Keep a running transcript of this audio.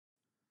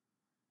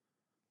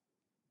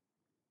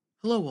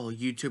Hello all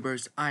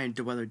YouTubers, I am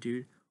the Weather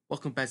Dude.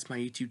 Welcome back to my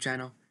YouTube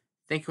channel.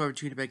 Thank you for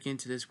tuning back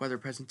into this weather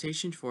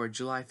presentation for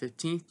July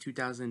 15th,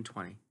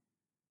 2020.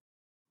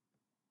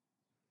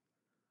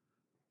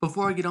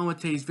 Before I get on with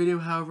today's video,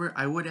 however,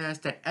 I would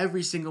ask that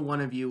every single one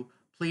of you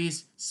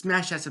please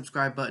smash that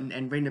subscribe button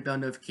and ring the bell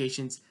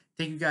notifications.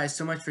 Thank you guys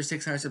so much for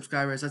 600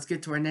 subscribers. Let's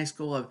get to our next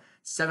goal of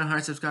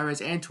 700 subscribers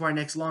and to our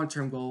next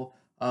long-term goal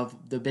of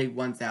the big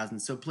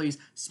 1,000. So please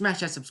smash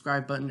that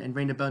subscribe button and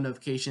ring the bell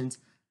notifications,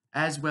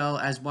 as well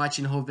as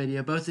watching the whole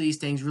video. Both of these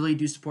things really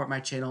do support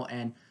my channel,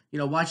 and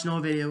watching the whole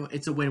video,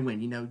 it's a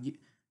win-win.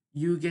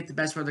 You get the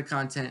best weather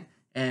content,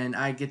 and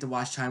I get the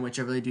watch time, which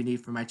I really do need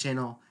for my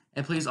channel.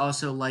 And please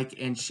also like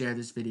and share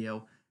this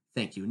video.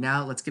 Thank you.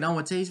 Now let's get on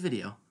with today's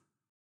video.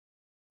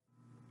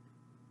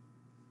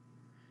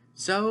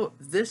 So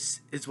this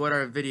is what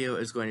our video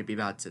is going to be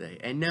about today.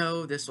 And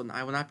no,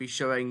 I will not be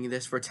showing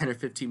this for 10 or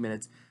 15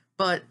 minutes,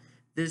 but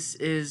this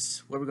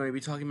is what we're going to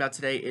be talking about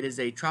today. It is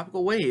a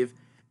tropical wave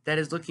that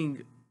is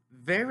looking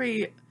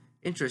very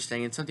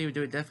interesting and something we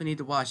definitely need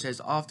to watch. That is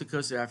off the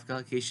coast of Africa.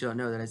 In case you don't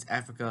know, that is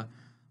Africa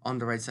on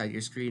the right side of your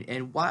screen.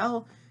 And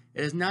while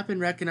it has not been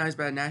recognized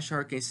by the National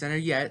Hurricane Center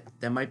yet,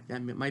 that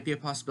might be a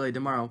possibility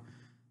tomorrow.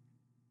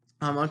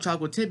 On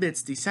Tropical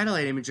Tidbits, the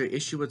satellite imagery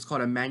issue what's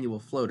called a manual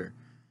floater,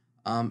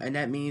 and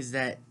that means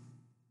that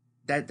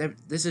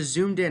this is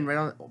zoomed in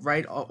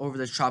right over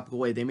the tropical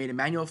wave. They made a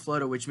manual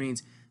floater, which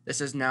means this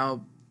is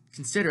now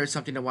considered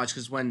something to watch,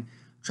 because when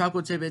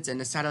Tropical Tidbits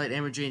and the satellite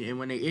imagery, and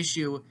when they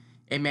issue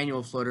a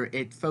manual floater,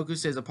 it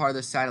focuses a part of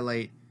the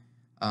satellite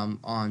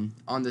on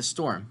the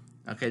storm.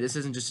 Okay, this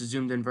isn't just a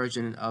zoomed in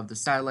version of the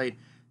satellite.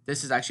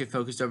 This is actually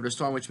focused over the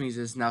storm, which means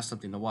it's now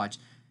something to watch.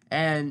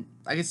 And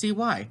I can see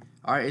why.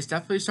 All right, it's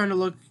definitely starting to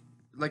look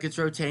like it's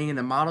rotating, and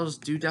the models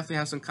do definitely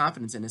have some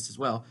confidence in this as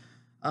well.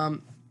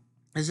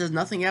 This is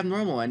nothing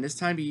abnormal, and this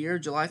time of year,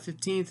 July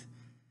 15th,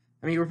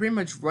 I mean, we're pretty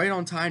much right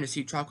on time to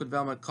see tropical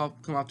development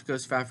come off the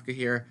coast of Africa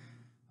here.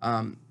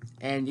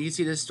 And you can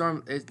see this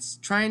storm, it's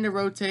trying to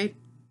rotate.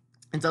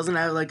 It doesn't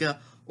have like a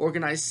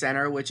organized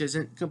center, which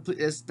isn't complete.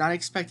 It's not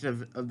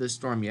expected of this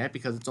storm yet,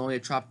 because it's only a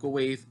tropical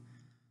wave.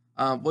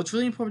 What's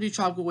really important to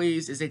tropical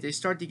waves is that they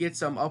start to get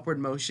some upward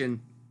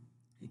motion,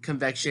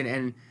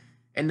 convection,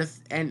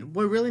 and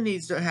what really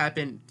needs to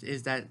happen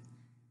is that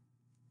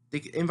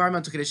the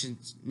environmental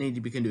conditions need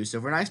to be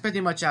conducive. We're not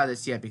expecting much out of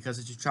this yet because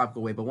it's a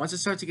tropical wave, but once it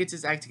starts to get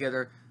its act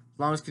together, as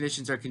long as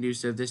conditions are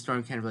conducive, this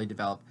storm can really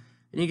develop.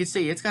 And you can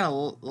see it's got a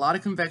lot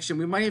of convection.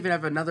 We might even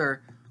have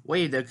another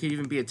wave that could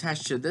even be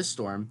attached to this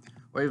storm,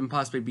 or even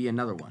possibly be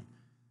another one.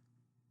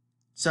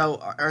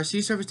 So our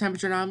sea surface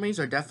temperature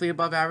anomalies are definitely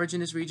above average in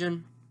this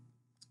region.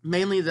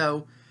 Mainly,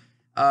 though,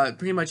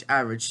 pretty much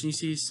average. You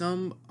see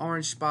some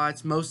orange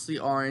spots, mostly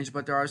orange,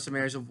 but there are some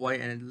areas of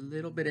white and a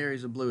little bit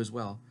areas of blue as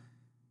well.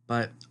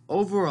 But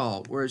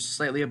overall, we're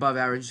slightly above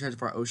average in terms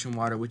of our ocean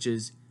water, which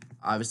is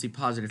obviously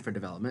positive for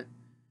development.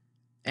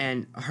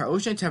 And our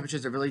ocean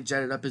temperatures have really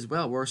jetted up as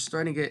well. We're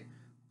starting to get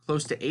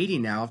close to 80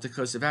 now off the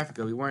coast of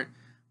Africa. We were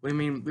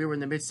in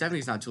the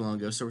mid-70s not too long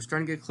ago, so we're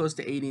starting to get close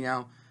to 80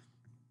 now.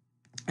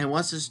 And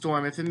once the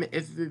storm, if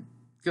it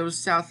goes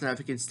south enough,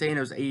 it can stay in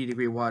those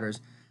 80-degree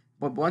waters.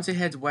 But once it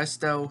heads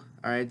west, though,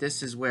 all right,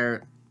 this is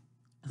where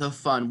the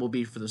fun will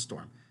be for the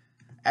storm.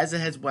 As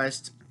it heads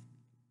west,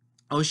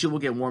 ocean will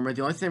get warmer.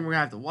 The only thing we're going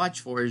to have to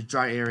watch for is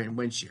dry air and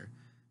wind shear.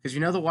 Because we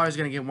know the water is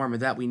going to get warmer,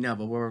 that we know,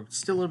 but what we're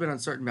still a little bit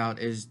uncertain about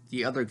is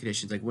the other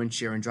conditions, like wind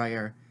shear and dry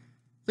air.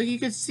 Like you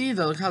can see,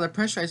 though, look how the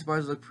pressurized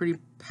bars look pretty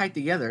packed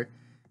together.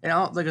 And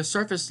like a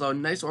surface low,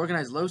 nice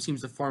organized low seems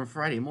to form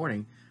Friday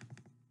morning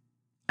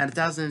at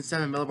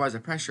 1,007 millibars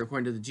of pressure,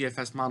 according to the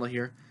GFS model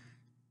here.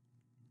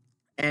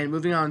 And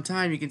moving on in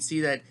time, you can see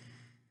that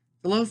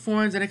the low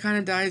forms and it kind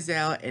of dies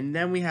out, and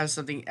then we have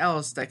something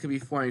else that could be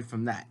forming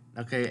from that.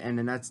 Okay, and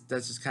then that's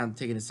just kind of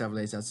taking it several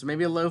days out. So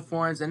maybe a low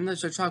forms, and then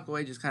the tropical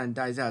wave just kind of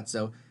dies out.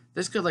 So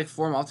this could like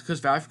form off the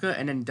coast of Africa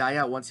and then die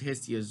out once it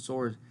hits the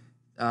Azores,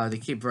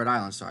 the Cape Verde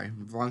Islands. Sorry,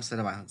 wrong set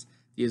of islands.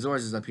 The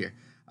Azores is up here.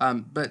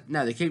 But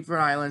no, the Cape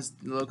Verde Islands,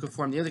 the low could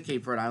form the other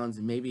Cape Verde Islands,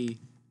 and maybe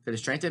could have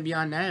strengthened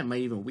beyond that. It might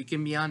even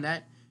weaken beyond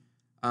that.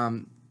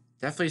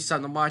 Definitely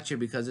something to watch here,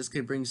 because this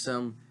could bring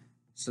some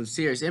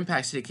serious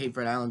impacts to the Cape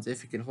Verde Islands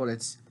if it can hold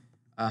its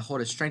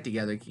strength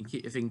together, if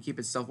it can keep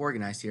itself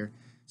organized here.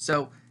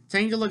 So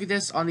taking a look at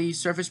this on the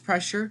surface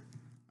pressure,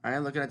 all right,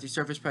 looking at the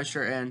surface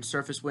pressure and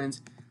surface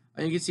winds,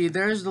 and you can see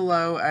there's the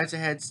low as it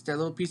heads, that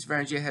little piece of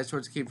energy it heads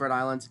towards the Cape Verde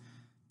Islands.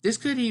 This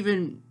could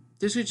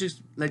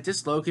just, like,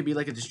 this low could be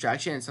like a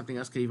distraction, and something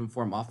else could even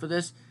form off of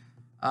this.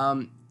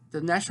 The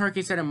National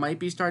Hurricane Center might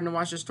be starting to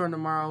watch the storm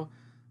tomorrow.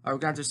 We're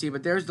going to have to see,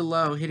 but there's the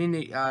low hitting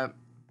the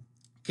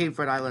Cape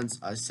Verde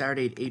Islands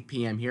Saturday at 8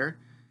 p.m. here.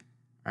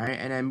 All right,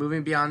 and then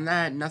moving beyond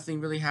that,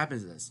 nothing really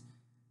happens to this.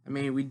 I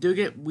mean, we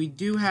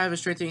do have a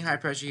strengthening high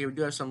pressure here. We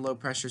do have some low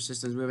pressure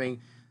systems moving.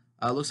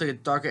 Looks like a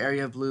darker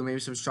area of blue, maybe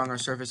some stronger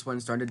surface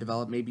winds starting to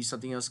develop. Maybe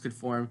something else could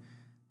form,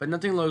 but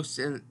nothing looks.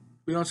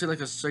 We don't see like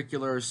a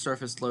circular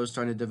surface low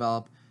starting to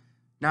develop.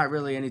 Not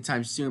really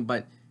anytime soon,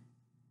 but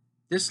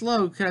this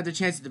low could have the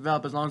chance to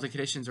develop as long as the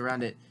conditions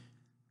around it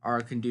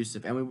are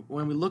conducive. And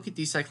when we look at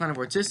the cyclonic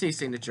vorticity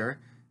signature,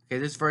 okay,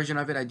 this version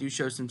of it I do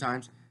show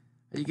sometimes,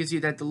 you can see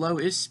that the low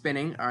is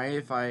spinning. All right,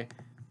 if I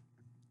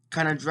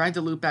kind of drag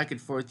the loop back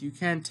and forth, you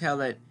can tell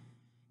that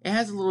it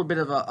has a little bit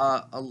of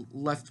a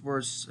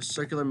leftwards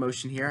circular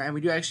motion here, and we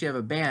do actually have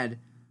a band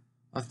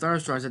of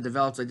thunderstorms that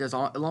develops like this. It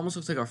almost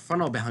looks like a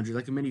frontal boundary,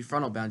 like a mini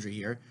frontal boundary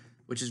here,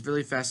 which is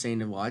really fascinating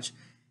to watch,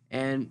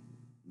 and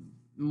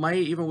might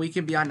even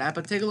weaken beyond that.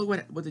 But take a look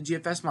what the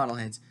GFS model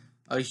hints.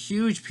 A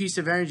huge piece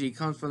of energy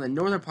comes from the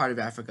northern part of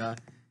Africa,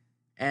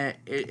 and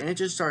it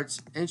just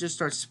starts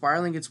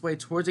spiraling its way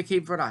towards the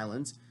Cape Verde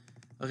Islands.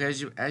 Okay,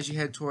 as you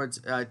head towards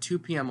 2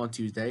 p.m. on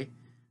Tuesday,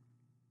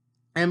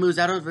 and moves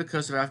out over the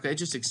coast of Africa, it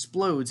just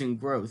explodes in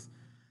growth.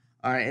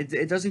 All right,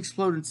 it doesn't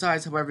explode in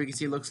size. However, you can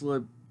see it looks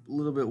a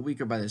little bit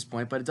weaker by this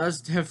point, but it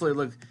does definitely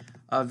look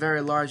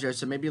very large there.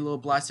 So maybe a little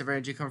blast of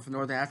energy coming from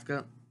northern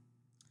Africa.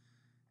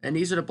 And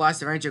these are the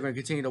blasts of energy we're going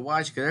to continue to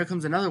watch, because there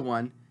comes another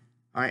one.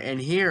 All right, and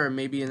here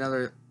maybe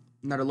another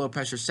low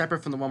pressure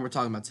separate from the one we're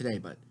talking about today,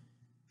 but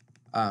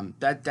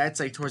that's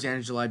like towards the end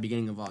of July,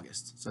 beginning of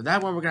August. So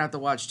that one we're gonna have to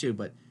watch too.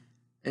 But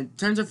in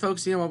terms of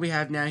focusing on what we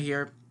have now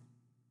here,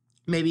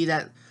 maybe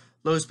that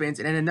low spins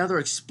and then another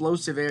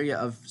explosive area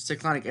of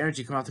cyclonic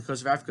energy coming off the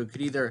coast of Africa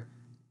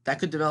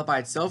could develop by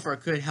itself, or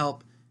it could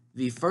help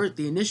the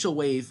initial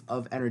wave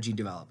of energy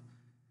develop.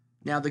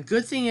 Now the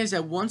good thing is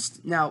that when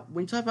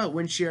you talk about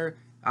wind shear,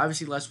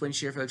 obviously less wind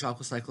shear for the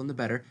tropical cyclone, the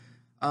better.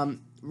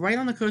 Right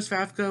on the coast of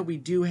Africa, we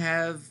do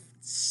have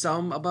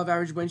some above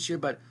average wind shear,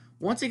 but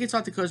once it gets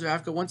off the coast of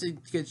Africa, once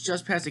it gets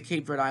just past the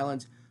Cape Verde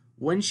Islands,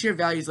 wind shear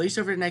values, at least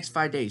over the next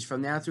 5 days,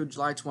 from now through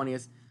July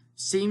 20th,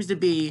 seems to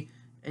be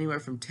anywhere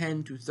from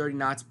 10 to 30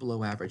 knots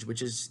below average,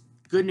 which is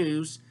good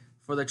news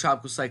for the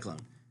tropical cyclone.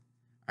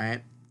 All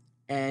right,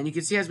 and you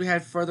can see as we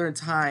head further in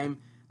time,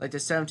 like the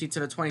 17th to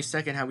the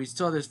 22nd, how we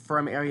still have this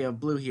firm area of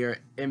blue here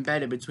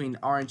embedded between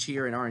orange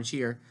here and orange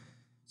here.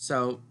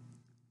 So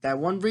that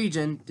one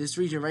region, this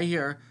region right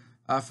here,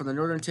 from the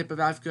northern tip of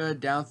Africa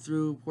down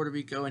through Puerto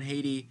Rico and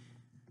Haiti,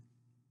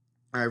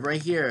 all right,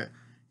 right here,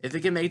 if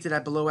it can make it to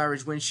that below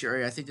average wind shear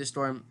area, I think this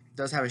storm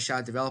does have a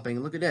shot developing.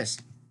 And look at this.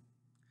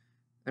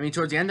 I mean,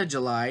 towards the end of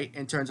July,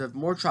 in terms of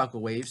more tropical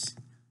waves,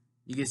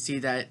 you can see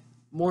that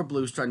more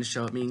blue starting to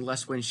show up, meaning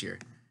less wind shear.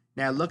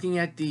 Now, looking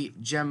at the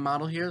GEM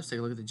model here, let's take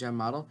a look at the GEM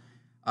model.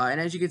 And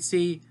as you can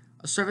see,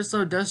 a surface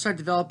low does start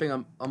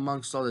developing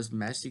amongst all this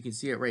mess. You can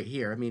see it right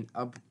here. I mean,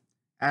 up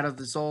out of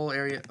this whole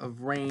area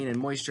of rain and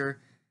moisture,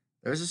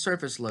 there's a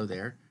surface low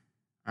there,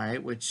 all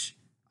right, which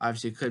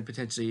obviously could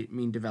potentially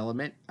mean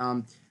development.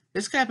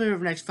 This could happen over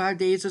the next 5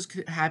 days. This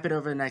could happen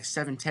over the next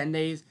 7-10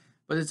 days.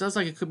 But it does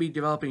like it could be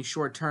developing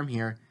short term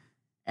here,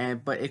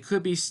 but it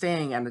could be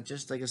staying at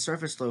just like a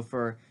surface low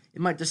for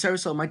the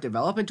surface low might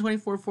develop in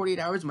 24, 48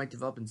 hours, might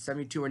develop in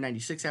 72 or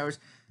 96 hours,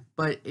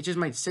 but it just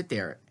might sit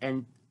there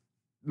and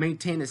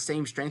maintain the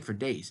same strength for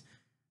days.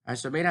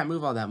 So it may not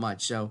move all that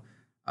much. So,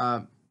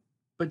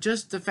 but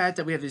just the fact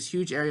that we have this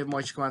huge area of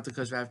moisture coming off the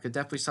coast of Africa,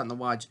 definitely something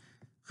to watch.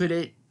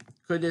 Could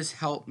this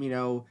help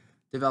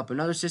develop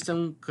another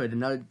system? Could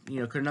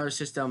another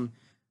system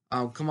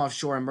come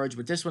offshore and merge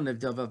with this one? They've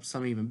developed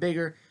something even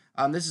bigger.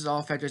 This is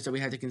all factors that we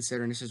had to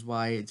consider, and this is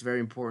why it's very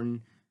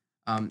important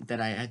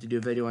that I had to do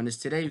a video on this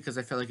today, because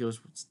I felt like it was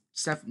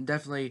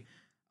definitely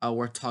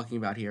worth talking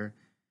about here.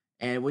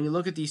 And when you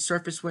look at these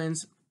surface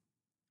winds,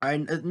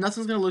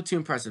 nothing's going to look too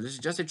impressive. This is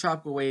just a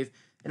tropical wave,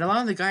 and a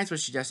lot of the guidance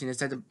was suggesting is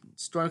that the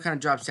storm kind of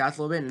drops south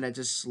a little bit, and it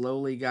just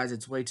slowly guides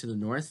its way to the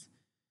north.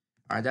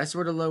 All right, that's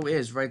where the low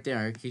is right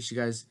there, in case you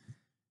guys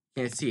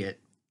can't see it.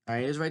 All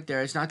right, it is right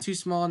there. It's not too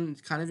small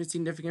and kind of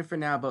insignificant for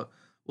now, but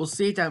we'll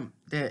see that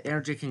the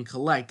energy can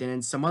collect, and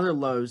then some other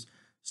lows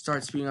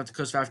start speeding off the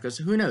coast of Africa.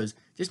 So who knows?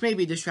 This may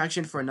be a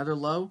distraction for another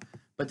low,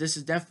 but this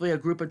is definitely a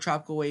group of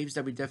tropical waves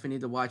that we definitely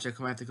need to watch that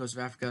come off the coast of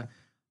Africa.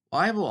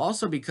 Liable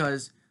also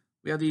because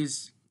we have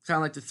these kind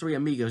of like the three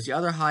amigos. The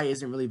other high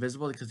isn't really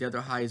visible because the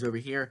other high is over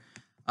here.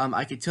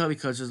 I can tell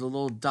because there's a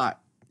little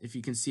dot, if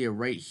you can see it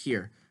right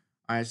here.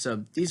 All right,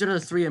 so these are the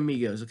three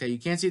amigos. Okay, you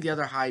can't see the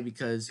other high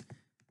because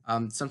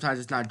sometimes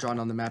it's not drawn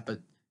on the map, but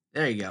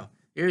there you go.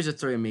 Here's the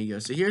three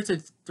amigos. So here's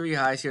the three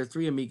highs, here are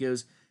three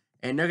amigos,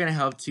 and they're going to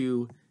help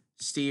to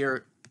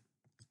steer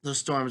those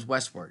storms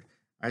westward.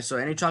 All right, so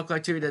any tropical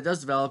activity that does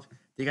develop,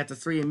 they got the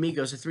three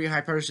amigos, the three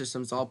high pressure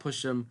systems, all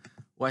push them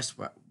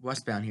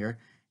westbound here.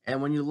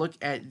 And when you look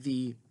at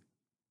the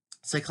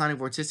cyclonic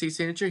vorticity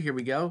signature, here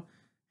we go.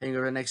 Heading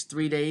over the next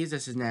 3 days,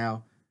 this is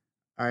now,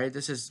 all right,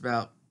 this is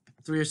about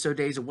 3 or so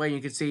days away.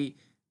 You can see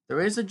there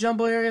is a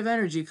jumbo area of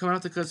energy coming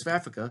off the coast of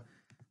Africa.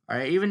 All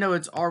right, even though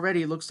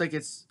looks like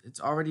it's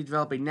already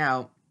developing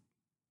now,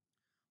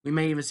 we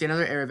may even see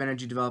another area of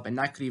energy develop, and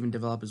that could even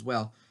develop as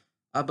well.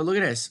 But look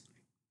at this.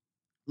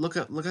 Look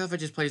how if it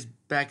just plays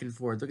back and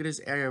forth. Look at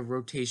this area of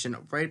rotation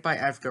right by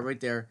Africa, right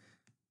there.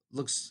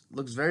 Looks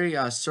very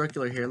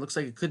circular here. It looks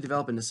like it could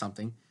develop into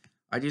something.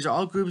 All right, these are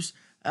all groups.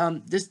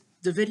 This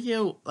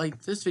video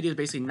is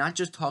basically not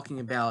just talking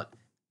about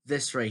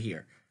this right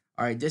here.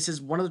 All right, this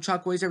is one of the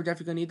tropical waves that we're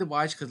definitely gonna need to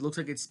watch because it looks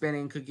like it's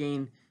spinning, could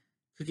gain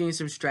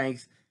some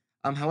strength.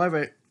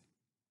 However,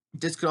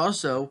 this could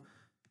also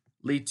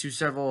lead to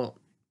several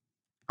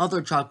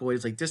other tropical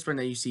waves like this one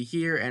that you see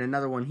here and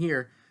another one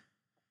here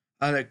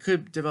that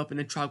could develop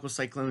into tropical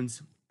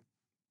cyclones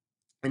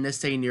in the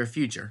say near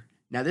future.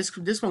 Now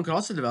this one could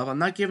also develop. I'm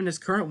not giving this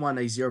current one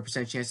a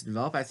 0% chance to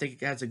develop. I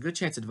think it has a good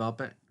chance of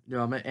development.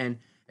 And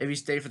if you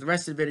stay for the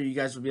rest of the video, you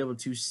guys will be able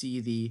to see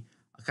the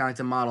kind of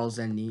the models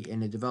and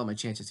the development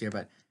chances here.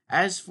 But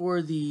as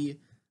for the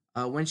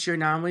wind shear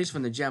anomalies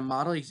from the GEM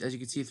model, as you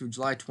can see through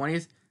July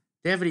 20th,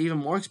 they have an even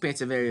more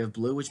expansive area of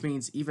blue, which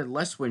means even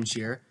less wind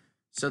shear.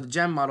 So the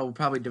GEM model will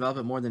probably develop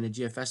it more than the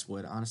GFS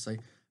would, honestly.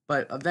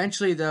 But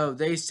eventually, though,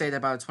 they say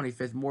that by the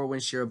 25th, more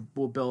wind shear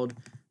will build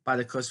by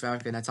the coast of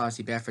Africa, and that's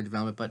obviously bad for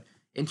development. But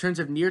in terms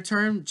of near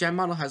term, GEM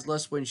model has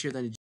less wind shear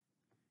than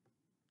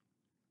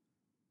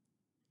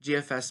the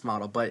GFS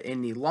model. But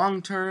in the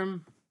long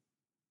term,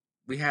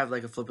 we have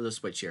like a flip of the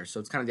switch here. So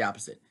it's kind of the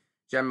opposite.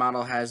 GEM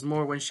model has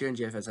more wind shear and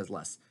GFS has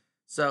less.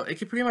 So it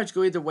could pretty much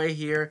go either way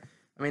here.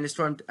 I mean,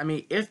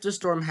 if the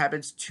storm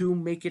happens to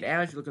make it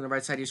out, if you look on the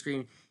right side of your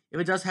screen, if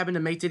it does happen to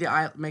make it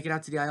out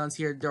to the islands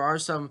here, there are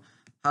some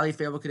highly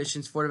favorable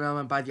conditions for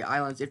development by the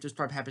islands if the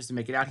storm happens to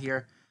make it out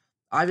here.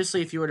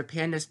 Obviously, if you were to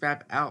pan this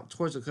map out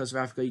towards the coast of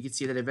Africa, you can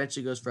see that it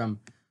eventually goes from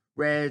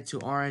red to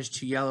orange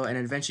to yellow and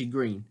eventually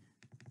green.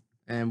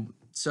 And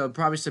so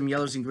probably some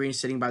yellows and greens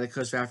sitting by the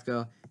coast of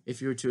Africa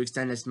if you were to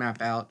extend this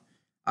map out.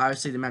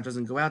 Obviously, the map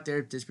doesn't go out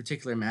there, this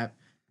particular map,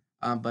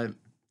 but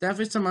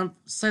definitely some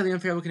slightly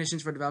unfavorable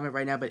conditions for development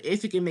right now. But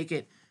if it can make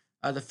it,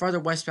 the farther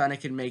westbound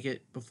it can make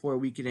it before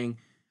weakening,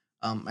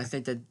 I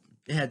think that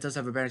it does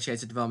have a better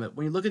chance of development.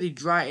 When you look at the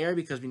dry air,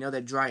 because we know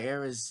that dry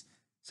air is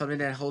something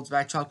that holds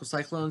back tropical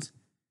cyclones,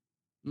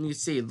 you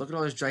see, look at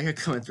all this dry air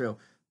coming through.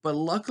 But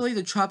luckily,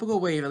 the tropical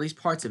wave, at least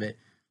parts of it,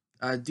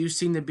 do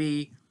seem to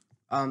be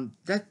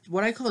that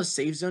what I call a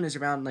safe zone is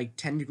around like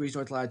 10 degrees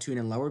north latitude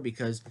and lower,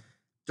 because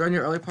during the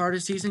early part of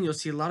the season, you'll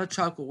see a lot of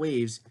tropical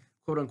waves,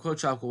 quote unquote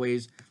tropical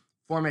waves,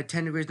 form at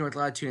 10 degrees north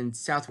latitude and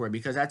southward,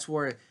 because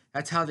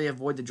that's how they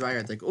avoid the dry air.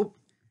 It's like, oh,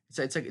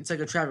 it's like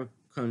a traffic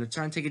cone. They're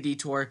trying to take a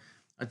detour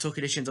until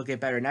conditions will get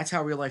better, and that's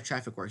how real life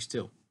traffic works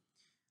too.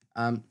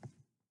 And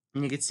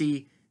you can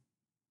see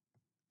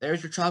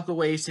there's your tropical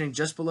wave sitting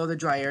just below the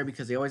dry air,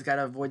 because they always got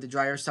to avoid the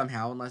dry air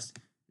somehow, unless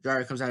the dry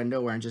air comes out of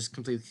nowhere and just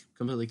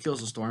completely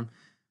kills the storm.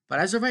 But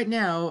as of right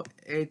now,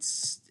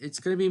 it's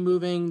going to be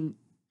moving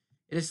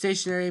in a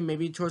stationary,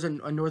 maybe towards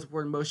a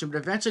northward motion, but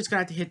eventually it's going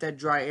to have to hit that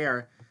dry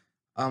air,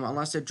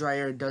 unless the dry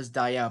air does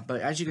die out.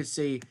 But as you can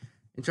see,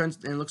 and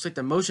it looks like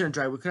the motion of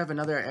dry, we could have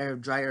another area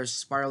of dry air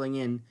spiraling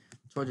in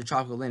towards the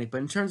tropical Atlantic. But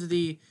in terms of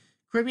the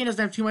Caribbean,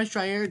 doesn't have too much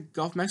dry air.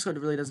 Gulf of Mexico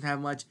really doesn't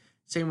have much.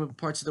 Same with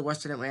parts of the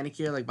Western Atlantic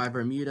here, like by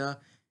Bermuda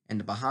and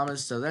the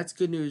Bahamas. So that's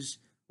good news.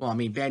 Well, I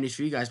mean, bad news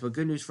for you guys, but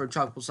good news for a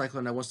tropical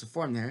cyclone that wants to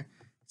form there.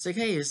 It's like,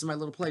 hey, this is my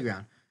little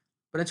playground.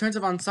 But in terms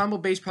of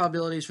ensemble-based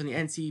probabilities from the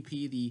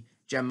NCEP, the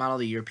GEM model,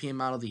 the European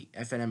model, the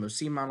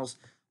FNMOC models,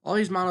 all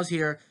these models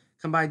here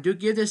combined do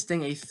give this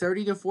thing a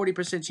 30 to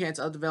 40% chance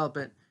of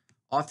development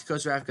off the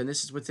coast of Africa, and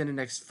this is within the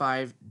next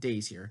 5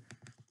 days here.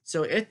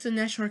 So if the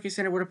National Hurricane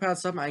Center were to put out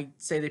something, I'd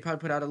say they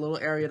probably put out a little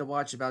area to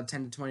watch, about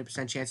 10 to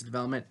 20% chance of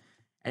development,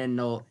 and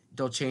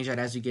they'll change that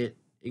as you get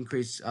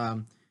increased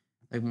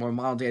like more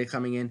model data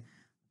coming in.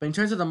 But in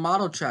terms of the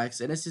model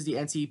tracks, and this is the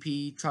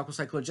NCEP Tropical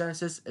Cyclone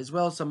Genesis, as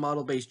well as some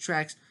model-based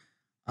tracks,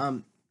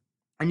 and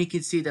you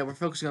can see that we're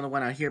focusing on the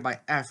one out here by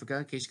Africa,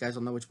 in case you guys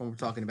don't know which one we're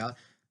talking about.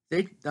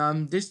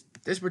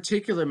 This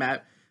particular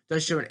map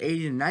does show an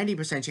 80 to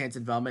 90% chance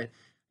of development.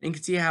 And you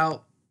can see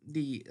how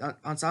the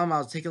ensemble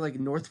models take it like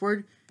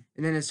northward,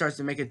 and then it starts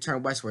to make it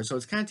turn westward. So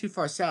it's kind of too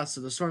far south, so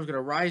the storm's going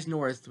to rise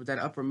north with that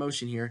upper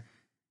motion here,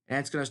 and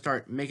it's going to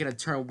start making a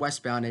turn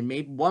westbound. And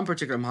maybe one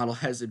particular model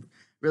has it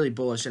really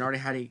bullish and already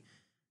had it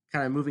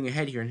kind of moving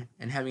ahead here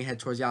and having it head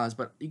towards the islands.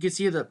 But you can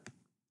see the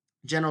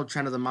general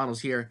trend of the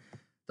models here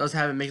does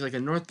have it make like a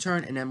north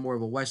turn and then more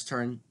of a west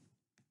turn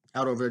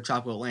out over the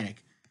tropical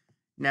Atlantic.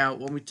 Now,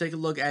 when we take a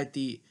look at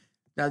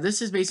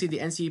this is basically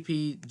the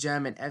NCEP,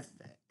 GEM, and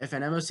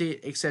FNMOC,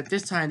 except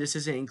this time this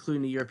isn't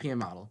including the European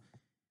model.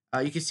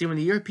 You can see when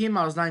the European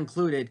model is not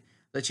included,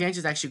 the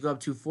chances actually go up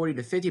to 40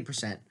 to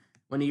 50%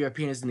 when the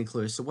European isn't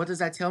included. So what does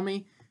that tell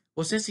me?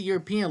 Well, since the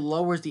European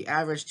lowers the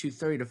average to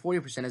 30 to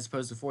 40% as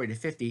opposed to 40 to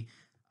 50,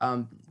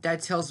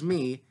 that tells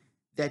me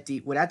that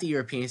without the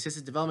European, since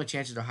the development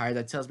chances are higher,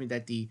 that tells me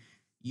that the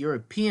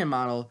European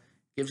model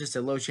gives us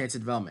a low chance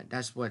of development.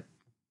 That's what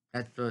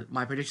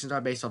my predictions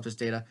are based off this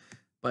data.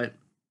 But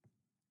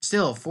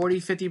still, 30,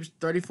 40,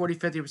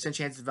 50%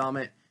 chance of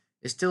development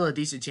is still a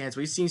decent chance.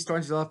 We've seen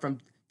storms develop from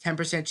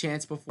 10%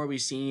 chance before.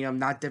 We've seen them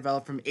not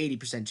develop from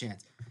 80%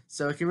 chance.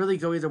 So it can really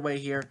go either way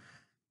here.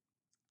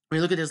 When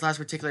you look at this last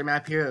particular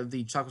map here of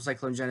the Tropical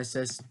Cyclone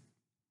Genesis,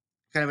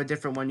 kind of a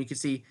different one, you can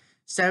see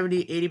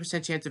 70,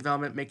 80% chance of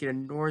development, making a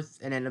north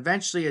and then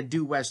eventually a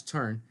due west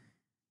turn.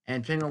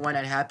 And depending on when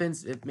that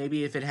happens, if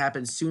it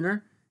happens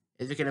sooner,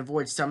 if it can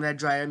avoid some of that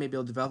dry air, maybe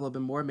it'll develop a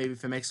little bit more. Maybe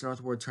if it makes a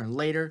northward turn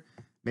later,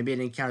 maybe it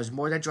encounters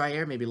more of that dry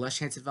air, maybe less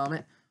chance of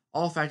development.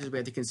 All factors we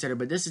have to consider,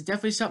 but this is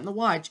definitely something to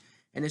watch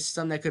and a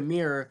system that could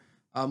mirror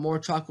more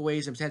tropical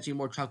waves and potentially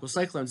more tropical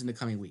cyclones in the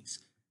coming weeks.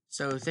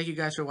 So thank you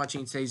guys for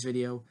watching today's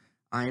video.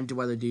 I am the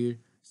Weather Dude,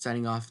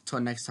 signing off. Till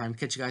next time,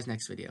 catch you guys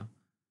next video.